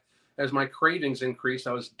track as my cravings increase.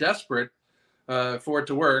 I was desperate for it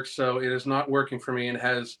to work, so it is not working for me and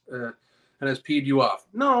has peed you off.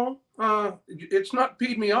 No, it's not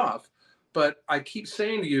peed me off, but I keep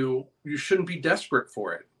saying to you, you shouldn't be desperate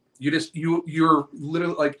for it. You're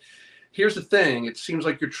literally like, here's the thing. It seems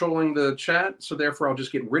like you're trolling the chat, so therefore I'll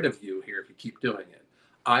just get rid of you here if you keep doing it.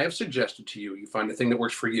 I have suggested to you, you find a thing that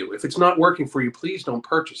works for you. If it's not working for you, please don't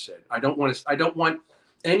purchase it. I don't want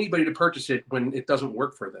anybody to purchase it when it doesn't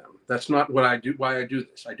work for them. That's not what I do. Why I do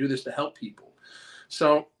this. I do this to help people.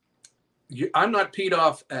 So I'm not peed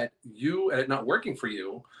off at you, at it not working for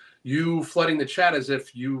you. You flooding the chat as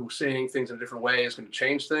if you saying things in a different way is going to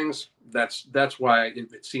change things. That's why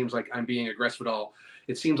it seems like I'm being aggressive at all.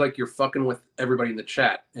 It seems like you're fucking with everybody in the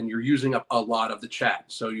chat and you're using up a lot of the chat.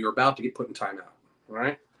 So you're about to get put in timeout. All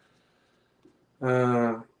right.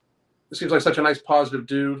 It seems like such a nice, positive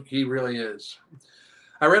dude. He really is.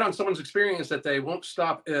 I read on someone's experience that they won't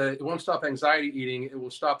stop. It won't stop anxiety eating. It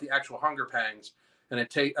will stop the actual hunger pangs. And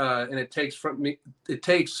take it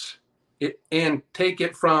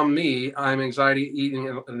from me. I'm anxiety eating,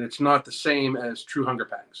 and it's not the same as true hunger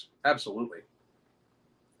pangs. Absolutely.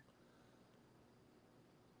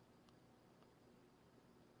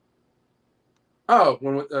 Oh,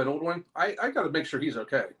 an old one. I got to make sure he's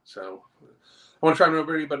okay. So I want to try No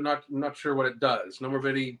Morbidity, but not sure what it does. No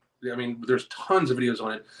Morbidity. I mean, there's tons of videos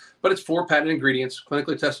on it, but it's 4 patented ingredients,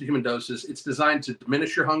 clinically tested human doses. It's designed to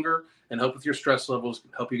diminish your hunger and help with your stress levels,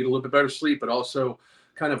 help you get a little bit better sleep, but also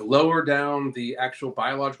kind of lower down the actual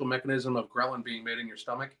biological mechanism of ghrelin being made in your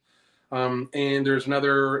stomach. And there's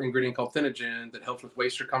another ingredient called Thinogen that helps with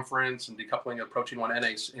waist circumference and decoupling of protein 1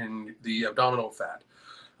 NAs in the abdominal fat.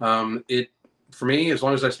 It for me, as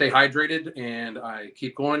long as I stay hydrated and I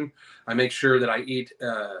keep going, I make sure that I eat,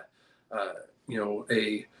 a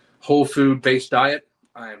whole food based diet.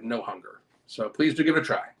 I have no hunger. So please do give it a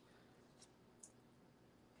try.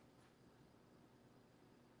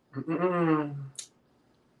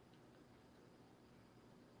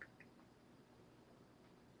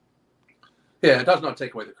 Yeah, it does not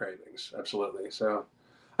take away the cravings. Absolutely. So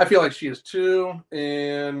I feel like she is too,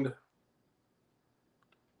 and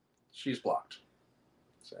she's blocked.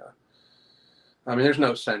 So, I mean, there's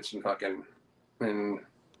no sense in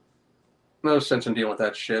no sense in dealing with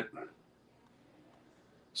that shit.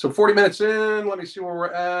 So 40 minutes in, let me see where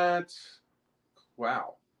we're at.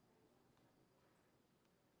 Wow.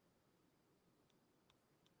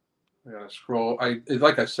 I gotta scroll.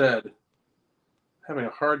 Like I said, having a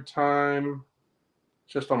hard time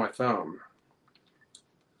just on my phone.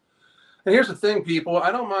 And here's the thing, people.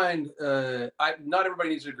 I don't mind. Not everybody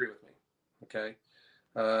needs to agree with me. Okay.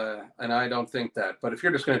 And I don't think that. But if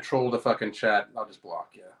you're just gonna troll the fucking chat, I'll just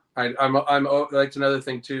block you. I'm. That's another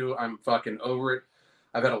thing too. I'm fucking over it.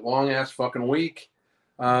 I've had a long ass fucking week.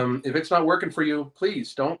 If it's not working for you,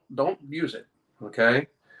 please don't use it. Okay.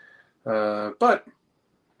 But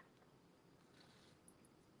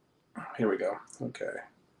here we go. Okay.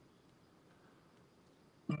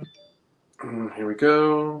 Here we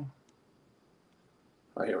go.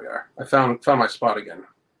 Oh, here we are. I found my spot again.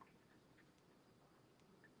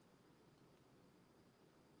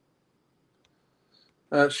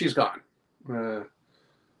 She's gone.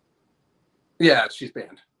 Yeah, she's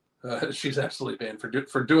banned. She's absolutely banned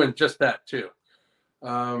for doing just that too.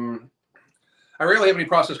 I rarely have any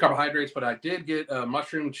processed carbohydrates, but I did get a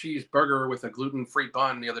mushroom cheeseburger with a gluten-free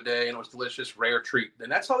bun the other day, and it was delicious, rare treat.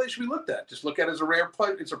 And that's how they should be looked at. Just look at it as a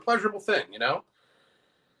it's a pleasurable thing, you know?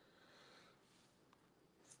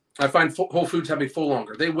 I find Whole Foods have me full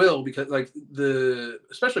longer. They will, because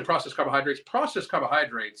especially processed carbohydrates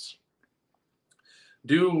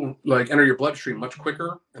do enter your bloodstream much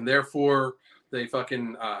quicker, and therefore they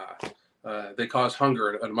fucking they cause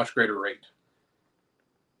hunger at a much greater rate.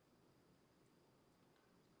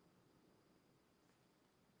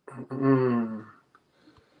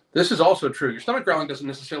 This is also true. Your stomach growling doesn't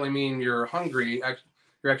necessarily mean you're hungry.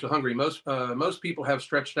 You're actually hungry. Most people have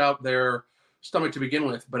stretched out their stomach to begin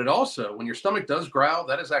with, but it also, when your stomach does growl,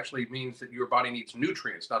 that is actually means that your body needs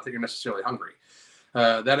nutrients, not that you're necessarily hungry.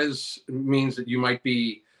 Means that you might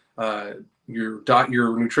be your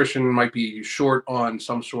nutrition might be short on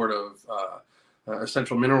some sort of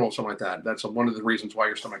essential mineral or something like that. That's one of the reasons why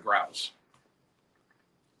your stomach growls.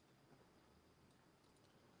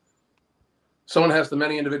 Someone has the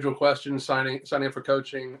many individual questions. Signing up for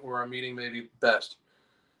coaching or a meeting may be best.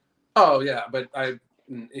 Oh yeah, but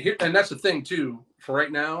and that's the thing too. For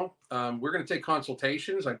right now, we're going to take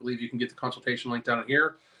consultations. I believe you can get the consultation link down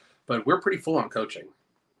here, but we're pretty full on coaching.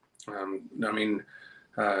 We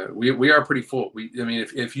are pretty full.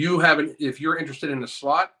 If you're interested in a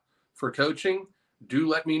slot for coaching, do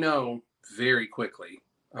let me know very quickly.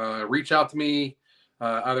 Reach out to me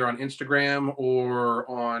either on Instagram or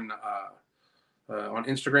on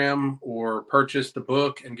Instagram, or purchase the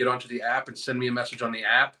book and get onto the app and send me a message on the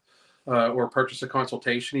app, or purchase a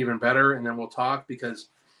consultation, even better, and then we'll talk, because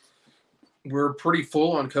we're pretty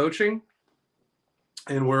full on coaching,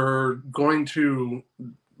 and we're going to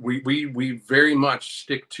we very much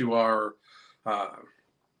stick to our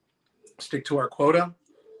quota,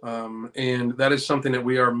 and that is something that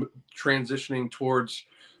we are transitioning towards,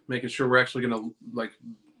 making sure we're actually going to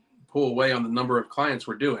pull away on the number of clients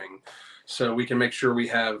we're doing, so we can make sure we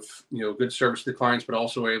have good service to the clients, but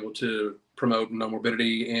also able to promote no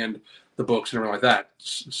morbidity and the books and everything like that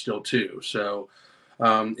still too. So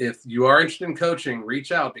if you are interested in coaching,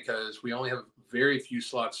 reach out, because we only have very few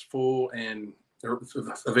slots full and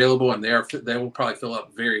available, and they will probably fill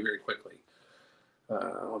up very, very quickly.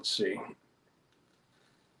 Let's see.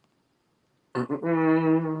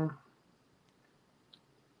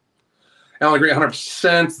 I'll agree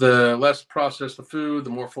 100%. The less processed the food, the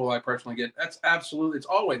more full I personally get. That's absolutely, it's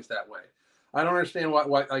always that way. I don't understand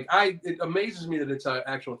why it amazes me that it's an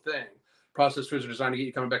actual thing. Processed foods are designed to get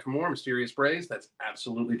you coming back for more. Mysterious Brays. That's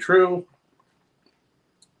absolutely true.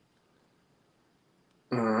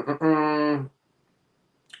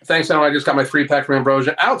 Thanks, Alan. I just got my 3-pack from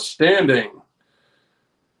Ambrosia. Outstanding.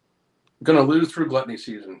 Gonna lose through gluttony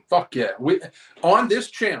season. Fuck yeah. On this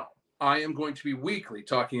channel, I am going to be weekly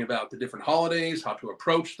talking about the different holidays, how to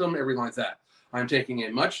approach them, everything like that. I'm taking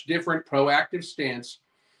a much different proactive stance.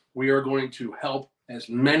 We are going to help as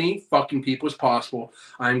many fucking people as possible.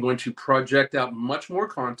 I'm going to project out much more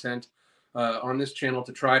content on this channel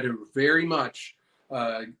to try to very much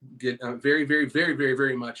get very, very, very, very,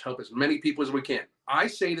 very much help as many people as we can. I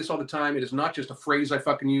say this all the time. It is not just a phrase I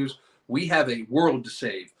fucking use. We have a world to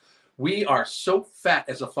save. We are so fat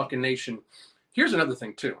as a fucking nation. Here's another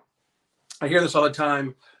thing too. I hear this all the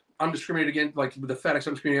time. I'm discriminated against, like the fat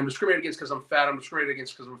acceptance community. I'm discriminated against because I'm fat. I'm discriminated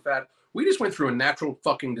against because I'm fat. We just went through a natural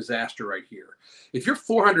fucking disaster right here. If you're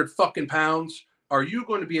 400 fucking pounds, are you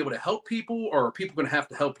going to be able to help people, or are people going to have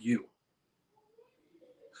to help you?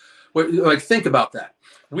 Like, think about that.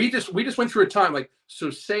 We just went through a time, like, so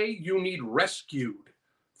say you need rescued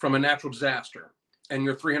from a natural disaster and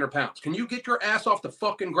you're 300 pounds. Can you get your ass off the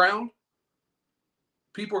fucking ground?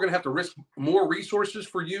 People are going to have to risk more resources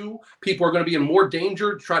for you. People are going to be in more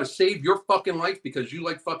danger to try to save your fucking life because you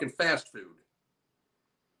like fucking fast food.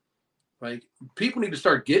 Like, people need to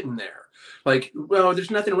start getting there. Like, well,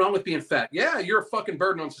 there's nothing wrong with being fat. Yeah, you're a fucking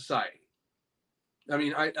burden on society. I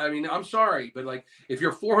mean, I'm sorry, but like, if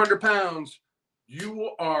you're 400 pounds,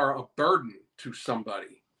 you are a burden to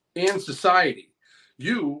somebody and society.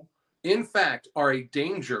 You, in fact, are a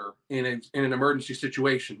danger in an emergency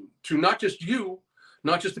situation to not just you,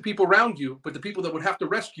 not just the people around you, but the people that would have to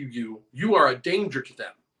rescue you. You are a danger to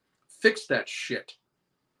them. Fix that shit.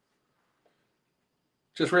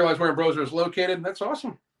 Just realized where Ambrosia is located. That's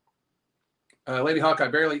awesome. Lady Hawk, I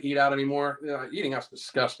barely eat out anymore. Eating out's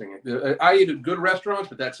disgusting. I eat at good restaurants,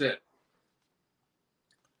 but that's it.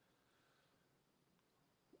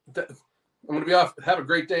 I'm going to be off. Have a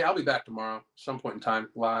great day. I'll be back tomorrow, some point in time,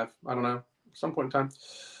 live. I don't know, some point in time.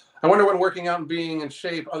 I wonder when working out and being in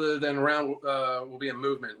shape, other than around, will be a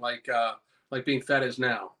movement like being fat is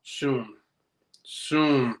now. Soon.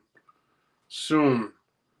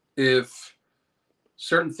 If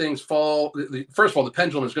certain things fall, first of all, the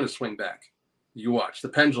pendulum is going to swing back. You watch. The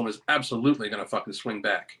pendulum is absolutely going to fucking swing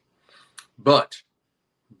back. But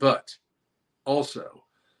also,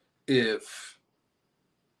 if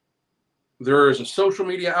there is a social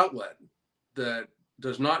media outlet that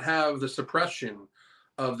does not have the suppression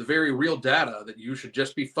of the very real data that you should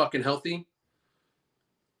just be fucking healthy,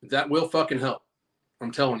 that will fucking help.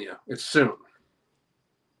 I'm telling you, it's soon.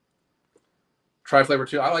 Try flavor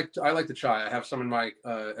too. I like the chai. I have some in my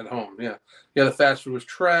at home. Yeah. The fast food was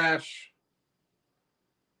trash.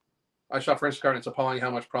 I shop for Instacart and it's appalling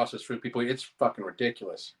how much processed food people eat. It's fucking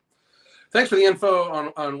ridiculous. Thanks for the info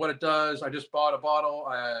on what it does. I just bought a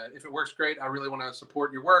bottle. If it works, great. I really want to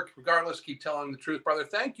support your work. Regardless, keep telling the truth, brother.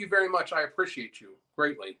 Thank you very much. I appreciate you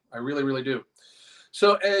greatly. I really, really do.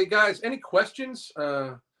 So, guys, any questions?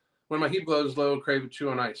 When my heat glows low, crave it chew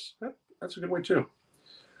on ice. That's a good way too.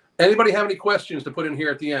 Anybody have any questions to put in here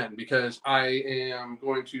at the end? Because I am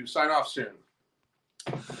going to sign off soon.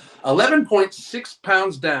 11.6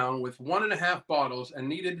 pounds down with 1.5 bottles and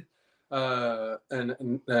needed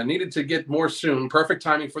to get more soon. Perfect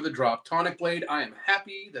timing for the drop. Tonic Blade, I am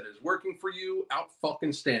happy that is working for you. Out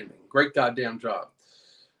fucking standing. Great goddamn job.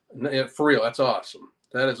 For real, that's awesome.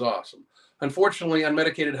 That is awesome. Unfortunately,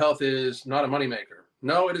 unmedicated health is not a moneymaker.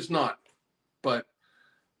 No, it is not. But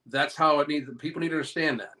that's how it needs. People need to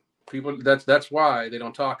understand that. That's why they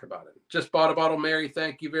don't talk about it. Just bought a bottle, Mary.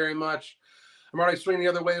 Thank you very much. I'm already swinging the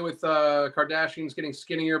other way with Kardashians getting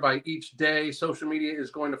skinnier by each day. Social media is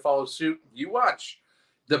going to follow suit. You watch.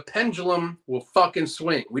 The pendulum will fucking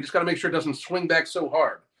swing. We just got to make sure it doesn't swing back so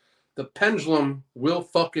hard. The pendulum will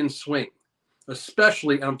fucking swing.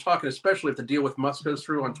 Especially, and I'm talking especially if the deal with Musk goes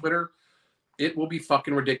through on Twitter, it will be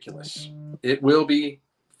fucking ridiculous. It will be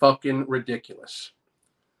fucking ridiculous.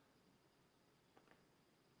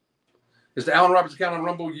 Is the Alan Roberts account on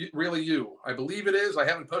Rumble really you? I believe it is. I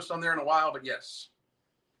haven't posted on there in a while, but yes.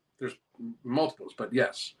 There's multiples, but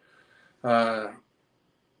yes. Your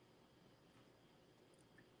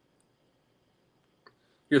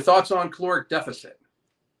thoughts on caloric deficit?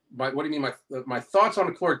 What do you mean my thoughts on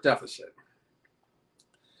a caloric deficit?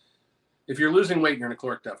 If you're losing weight, you're in a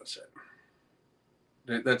caloric deficit.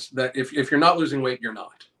 If you're not losing weight, you're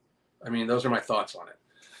not. I mean, those are my thoughts on it.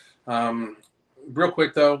 Real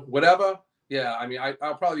quick though, whatever. Yeah, I mean,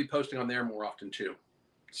 I'll probably be posting on there more often too.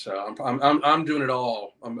 So I'm doing it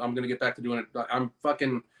all. I'm gonna get back to doing it. I'm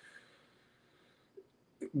fucking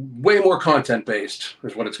way more content based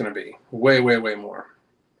is what it's gonna be. Way more.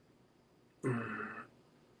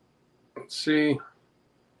 Let's see.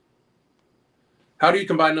 How do you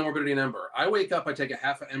combine no morbidity and Ember? I wake up, I take a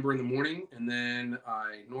half an Ember in the morning, and then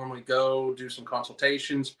I normally go do some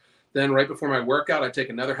consultations. Then right before my workout, I take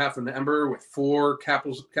another half of the Ember with 4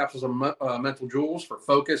 capsules of mental jewels for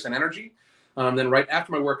focus and energy. Then right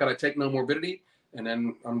after my workout, I take no morbidity, and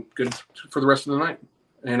then I'm good for the rest of the night.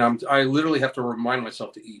 And I literally have to remind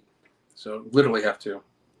myself to eat. So literally have to.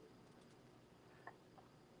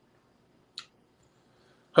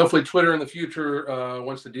 Hopefully Twitter in the future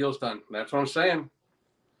once the deal's done. That's what I'm saying.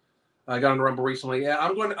 I got on the Rumble recently. Yeah,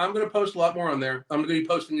 I'm going to post a lot more on there. I'm going to be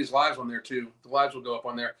posting these lives on there too. The lives will go up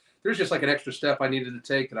on there. There's just like an extra step I needed to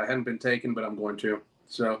take that I hadn't been taking, but I'm going to.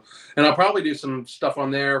 So, and I'll probably do some stuff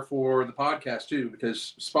on there for the podcast too,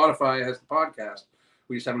 because Spotify has the podcast.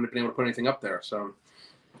 We just haven't been able to put anything up there. So,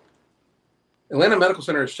 Atlanta Medical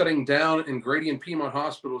Center is shutting down, and Grady and Piedmont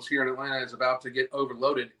hospitals here in Atlanta is about to get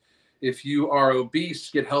overloaded. If you are obese,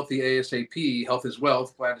 get healthy ASAP. Health is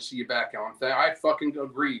wealth. Glad to see you back, Alan. I fucking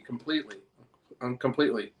agree completely. I'm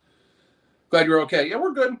completely. Glad you're okay. Yeah,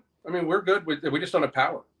 we're good. I mean, we're good. We just don't have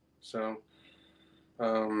power. So,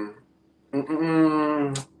 love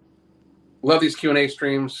these Q&A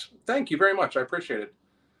streams. Thank you very much. I appreciate it.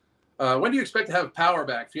 When do you expect to have power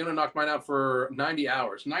back? Fiona knocked mine out for 90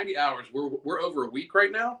 hours. 90 hours. We're over a week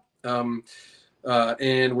right now.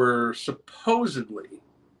 And we're supposedly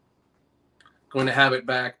going to have it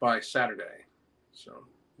back by Saturday. So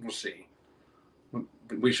we'll see.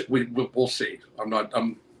 We'll see.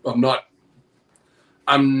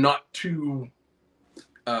 I'm not too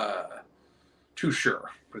sure,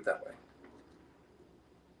 put it that way.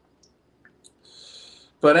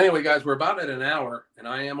 But anyway, guys, we're about at an hour, and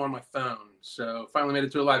I am on my phone. So finally made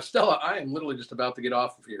it to a live. Stella, I am literally just about to get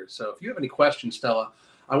off of here. So if you have any questions, Stella,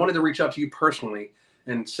 I wanted to reach out to you personally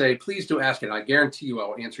and say, please do ask it. I guarantee you I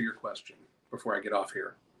will answer your question before I get off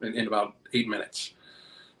here in about 8 minutes.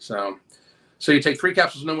 So you take 3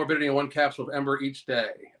 capsules of No Morbidity and 1 capsule of Ember each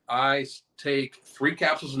day. I take 3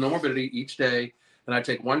 capsules of No Morbidity each day, and I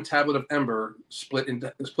take 1 tablet of Ember split in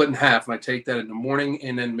half, and I take that in the morning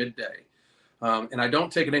and then midday. And I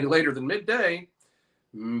don't take it any later than midday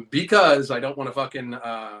because I don't want to fucking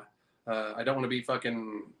be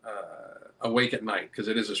fucking awake at night because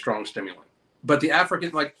it is a strong stimulant. But the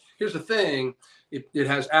African, like, here's the thing, it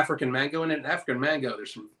has African mango in it. And African mango,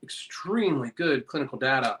 there's some extremely good clinical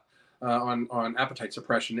data on appetite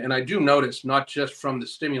suppression. And I do notice not just from the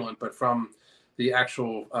stimulant, but from the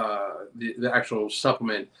actual the actual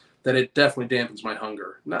supplement that it definitely dampens my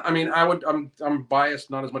hunger. I mean, I'm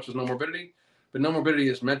biased not as much as No Morbidity. But No Morbidity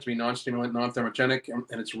is meant to be non-stimulant, non-thermogenic,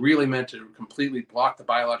 and it's really meant to completely block the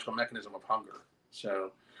biological mechanism of hunger.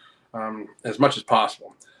 So, as much as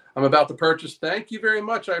possible. I'm about to purchase. Thank you very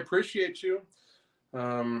much. I appreciate you.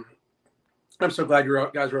 I'm so glad you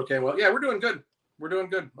guys are okay. Well, yeah, we're doing good. We're doing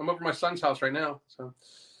good. I'm over at my son's house right now. So,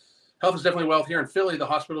 health is definitely wealth. Here in Philly, the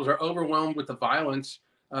hospitals are overwhelmed with the violence.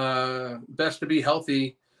 Best to be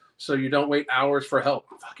healthy so you don't wait hours for help.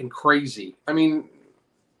 Fucking crazy. I mean,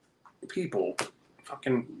 people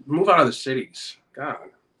fucking move out of the cities. God.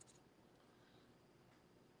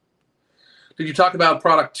 Did you talk about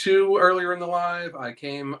product 2 earlier in the live? I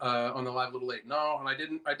came on the live a little late. No, and I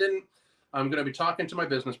didn't. I'm going to be talking to my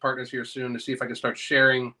business partners here soon to see if I can start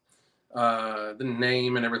sharing the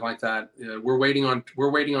name and everything like that. We're waiting on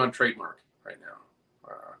trademark right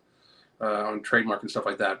now, on trademark and stuff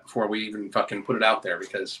like that before we even fucking put it out there,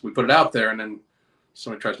 because we put it out there and then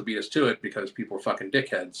somebody tries to beat us to it because people are fucking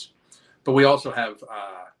dickheads. But we also have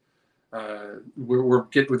we're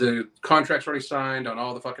get with the contracts already signed on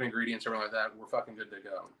all the fucking ingredients, everything like that. We're fucking good to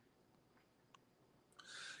go.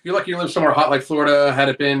 You're lucky you live somewhere hot like Florida. Had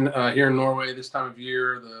it been here in Norway this time of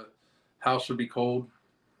year, the house would be cold.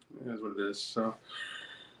 It is what it is. So,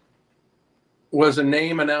 was a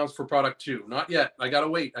name announced for product 2? Not yet. I gotta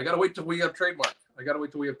wait. Till we have trademark.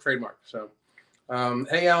 So,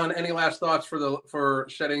 hey Alan, any last thoughts for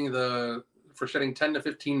shedding 10 to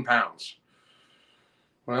 15 pounds?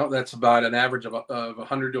 Well, that's about an average of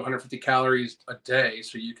 100 to 150 calories a day.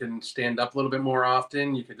 So you can stand up a little bit more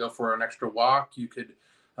often. You could go for an extra walk. You could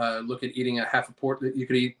look at eating you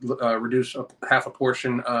could reduce half a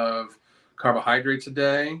portion of carbohydrates a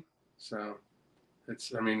day. So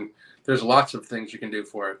there's lots of things you can do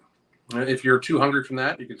for it. If you're too hungry from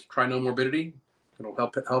that, you can try No Morbidity. It'll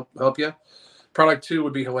help you. Product 2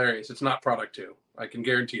 would be hilarious. It's not product 2. I can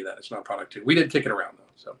guarantee you that it's not product 2. We did kick it around though.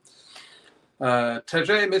 So,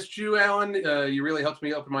 Tajay, missed you, Alan. You really helped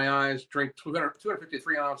me open my eyes. Drink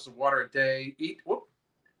 253 ounces of water a day. Eat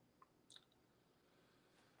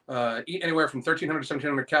anywhere from 1,300 to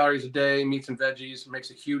 1,700 calories a day. Meats and veggies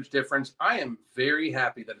makes a huge difference. I am very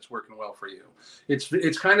happy that it's working well for you.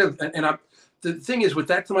 It's kind of, and the thing is, with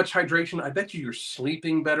that much hydration, I bet you're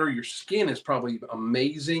sleeping better. Your skin is probably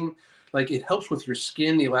amazing. Like, it helps with your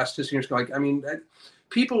skin, the elasticity in your skin. Like, I mean,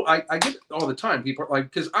 people, I get it all the time. People are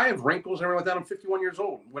like, because I have wrinkles and everything like that. I'm 51 years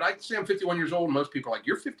old. When I say I'm 51 years old, most people are like,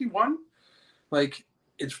 you're 51? Like,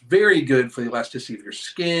 it's very good for the elasticity of your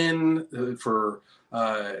skin, for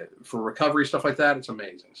recovery, stuff like that. It's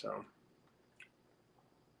amazing. So,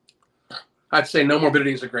 I'd say No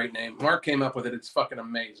Morbidity is a great name. Mark came up with it. It's fucking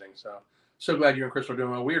amazing. So glad you and Chris are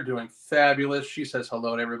doing well. We're doing fabulous. She says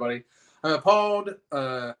hello to everybody. I'm appalled.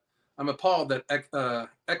 I'm appalled that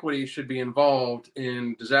equity should be involved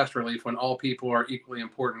in disaster relief when all people are equally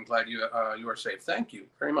important. Glad you are safe. Thank you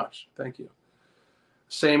very much. Thank you.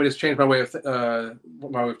 Same. It has changed my way of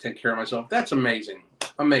taking care of myself. That's amazing.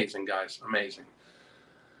 Amazing, guys. Amazing.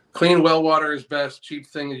 Clean well water is best. Cheap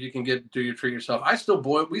thing that you can get. Do you treat yourself?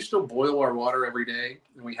 We still boil our water every day,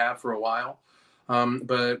 and we have for a while.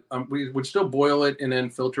 But we would still boil it and then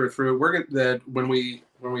filter it through. We're gonna that when we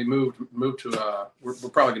move to we're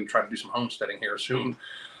probably gonna try to do some homesteading here soon.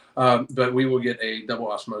 But we will get a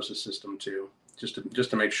double osmosis system too, just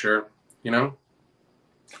to make sure, you know.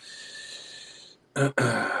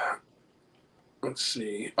 Let's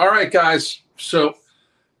see. All right, guys. So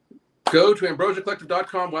go to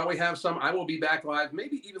ambrosiacollective.com while we have some. I will be back live,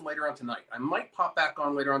 maybe even later on tonight. I might pop back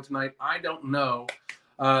on later on tonight. I don't know,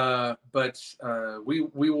 but we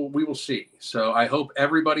will see. So I hope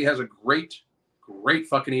everybody has a great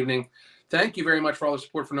fucking evening. Thank you very much for all the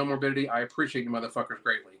support for No Morbidity. I appreciate you motherfuckers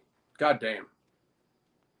greatly. God damn.